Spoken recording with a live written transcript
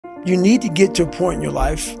You need to get to a point in your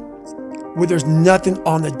life where there's nothing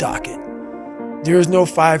on the docket. There's no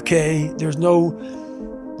 5K. There's no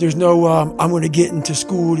I'm going to get into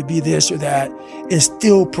school to be this or that and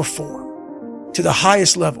still perform to the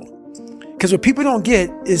highest level. Because what people don't get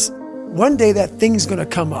is one day that thing's going to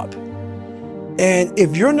come up. And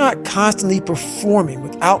if you're not constantly performing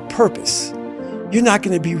without purpose, you're not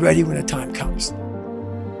going to be ready when the time comes.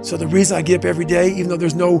 So the reason I get up every day, even though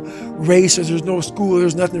there's no race or there's no school or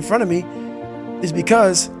there's nothing in front of me, is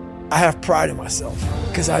because I have pride in myself.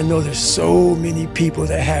 Because I know there's so many people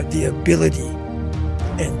that have the ability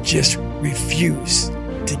and just refuse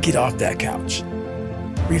to get off that couch.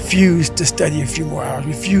 Refuse to study a few more hours.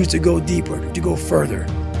 Refuse to go deeper, to go further.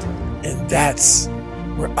 And that's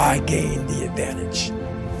where I gain the advantage.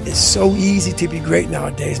 It's so easy to be great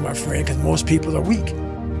nowadays, my friend, because most people are weak.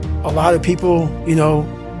 A lot of people,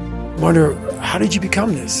 wonder, how did you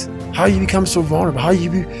become this? How did you become so vulnerable?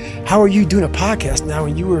 How are you doing a podcast now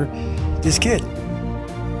when you were this kid?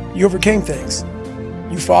 You overcame things.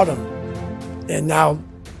 You fought them. And now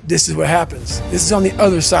this is what happens. This is on the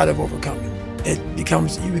other side of overcoming.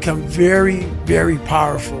 You become very, very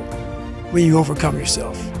powerful when you overcome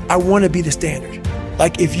yourself. I want to be the standard.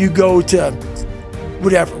 Like if you go to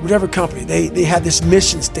whatever company, they have this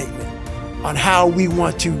mission statement on how we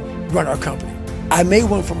want to run our company. I made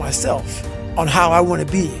one for myself on how I want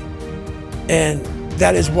to be. And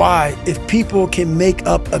that is why if people can make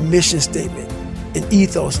up a mission statement, an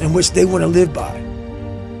ethos in which they want to live by,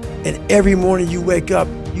 and every morning you wake up,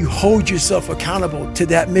 you hold yourself accountable to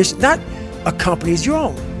that mission, not a company's, your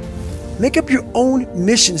own. Make up your own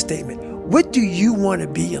mission statement. What do you want to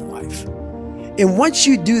be in life? And once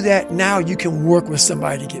you do that, now you can work with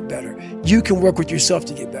somebody to get better. You can work with yourself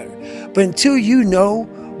to get better. But until you know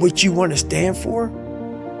what you want to stand for,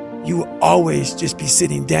 you will always just be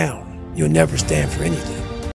sitting down. You'll never stand for anything.